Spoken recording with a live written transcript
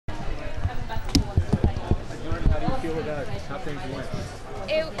how things went?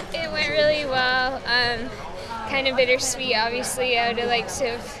 It went really well. Kind of bittersweet. Obviously, I would have liked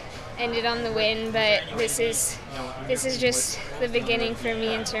to have ended on the win, but this is just the beginning for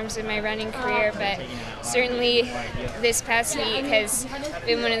me in terms of my running career. But certainly, this past week has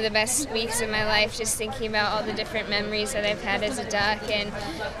been one of the best weeks of my life. Just thinking about all the different memories that I've had as a Duck, and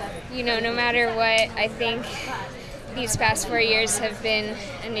no matter what, I think these past 4 years have been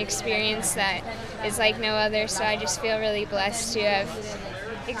an experience that is like no other. So I just feel really blessed to have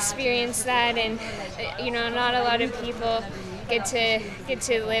experienced that, and not a lot of people get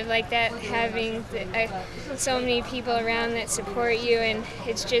to live like that, having so many people around that support you, and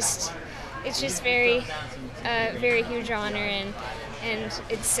it's just very very huge honor, and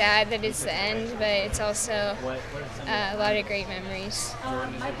it's sad that it's the end, but it's also a lot of great memories.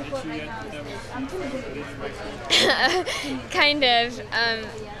 Kind of.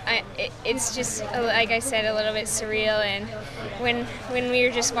 It's just, like I said, a little bit surreal, and when we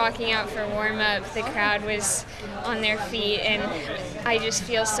were just walking out for warm-up, the crowd was on their feet, and I just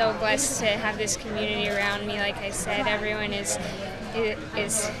feel so blessed to have this community around me. Like I said, everyone is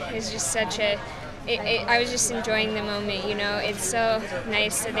just such a I was just enjoying the moment, It's so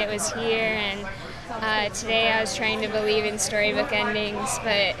nice that it was here, and today I was trying to believe in storybook endings,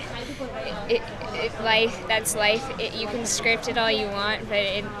 but that's life. You can script it all you want, but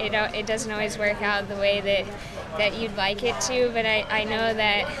it doesn't always work out the way that you'd like it to. But I know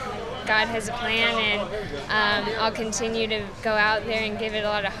that God has a plan, and I'll continue to go out there and give it a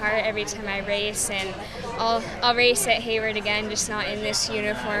lot of heart every time I race, and I'll race at Hayward again, just not in this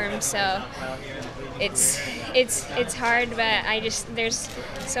uniform. So it's hard, but there's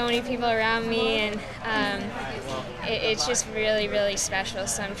so many people around me, and it's just really, really special.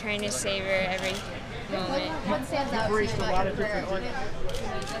 So I'm trying to savor every moment. You've raced a lot of different organs.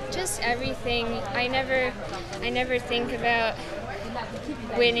 Just everything. I never think about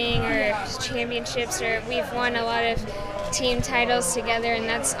winning or championships, or we've won a lot of team titles together, and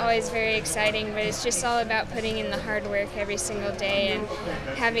that's always very exciting, but it's just all about putting in the hard work every single day and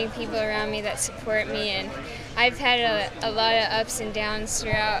having people around me that support me. And I've had a lot of ups and downs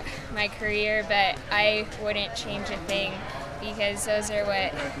throughout my career, but I wouldn't change a thing, because those are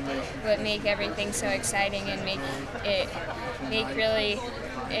what make everything so exciting and make really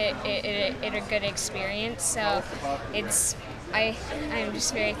a good experience. So I'm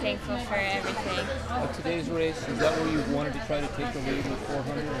just very thankful for everything. Today's race, is that where you wanted to try to take the lead with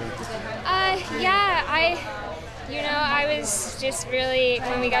 400? Yeah, I was just really,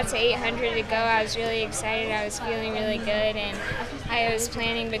 when we got to 800 to go, I was really excited. I was feeling really good, and I was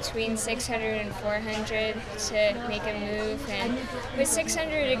planning between 600 and 400 to make a move. And with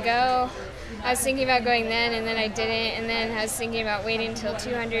 600 to go, I was thinking about going then, and then I didn't, and then I was thinking about waiting until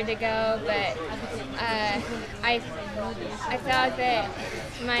 200 to go, but I thought that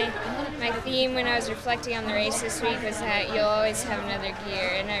my theme when I was reflecting on the race this week was that you'll always have another gear,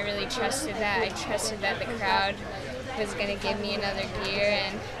 and I really trusted that. I trusted that the crowd was going to give me another gear,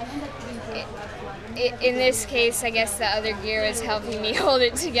 and in this case, I guess the other gear was helping me hold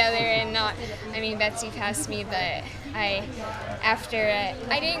it together, and not, Betsy passed me, but I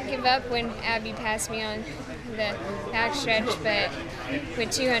didn't give up when Abby passed me on the backstretch, but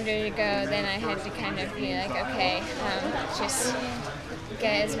with 200 to go, then I had to kind of be like, okay, just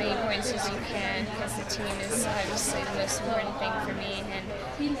get as many points as you can, because the team is obviously the most important thing for me. And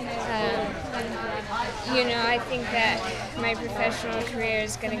I think that my professional career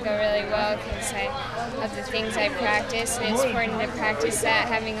is going to go really well because of the things I practice, and it's important to practice that,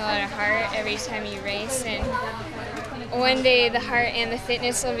 having a lot of heart every time you race. And one day the heart and the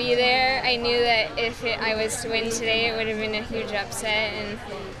fitness will be there. I knew that if I was to win today, it would have been a huge upset, and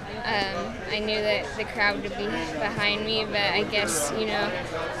I knew that the crowd would be behind me, but I guess,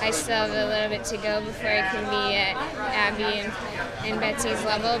 I still have a little bit to go before I can be at Abby and Betsy's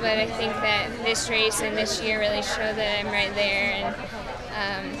level, but I think that this race and this year really show that I'm right there, and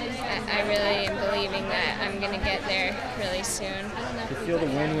I really am believing that I'm going to get there really soon. Do you feel the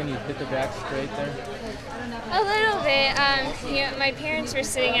wind when you hit the back straight there? A little bit. My parents were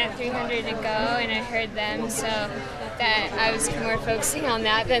sitting at 300 to go, and I heard them, so that I was more focusing on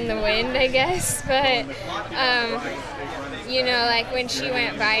that than the wind, I guess. But, like when she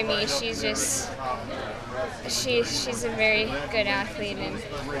went by me, she's a very good athlete, and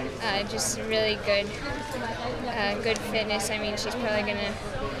just really good fitness. She's probably going to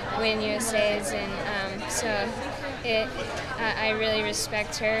win USA's, and so I really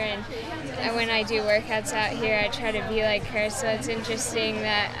respect her, and when I do workouts out here, I try to be like her, so it's interesting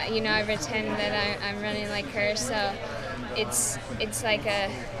that, I pretend that I'm running like her, so it's like a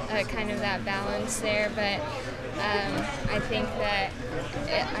kind of that balance there, but I think that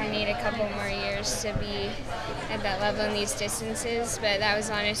I need a couple more years to be at that level in these distances, but that was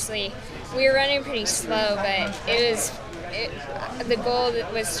honestly, we were running pretty slow, but the goal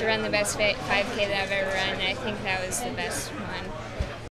was to run the best 5K that I've ever run, and I think that was the best one.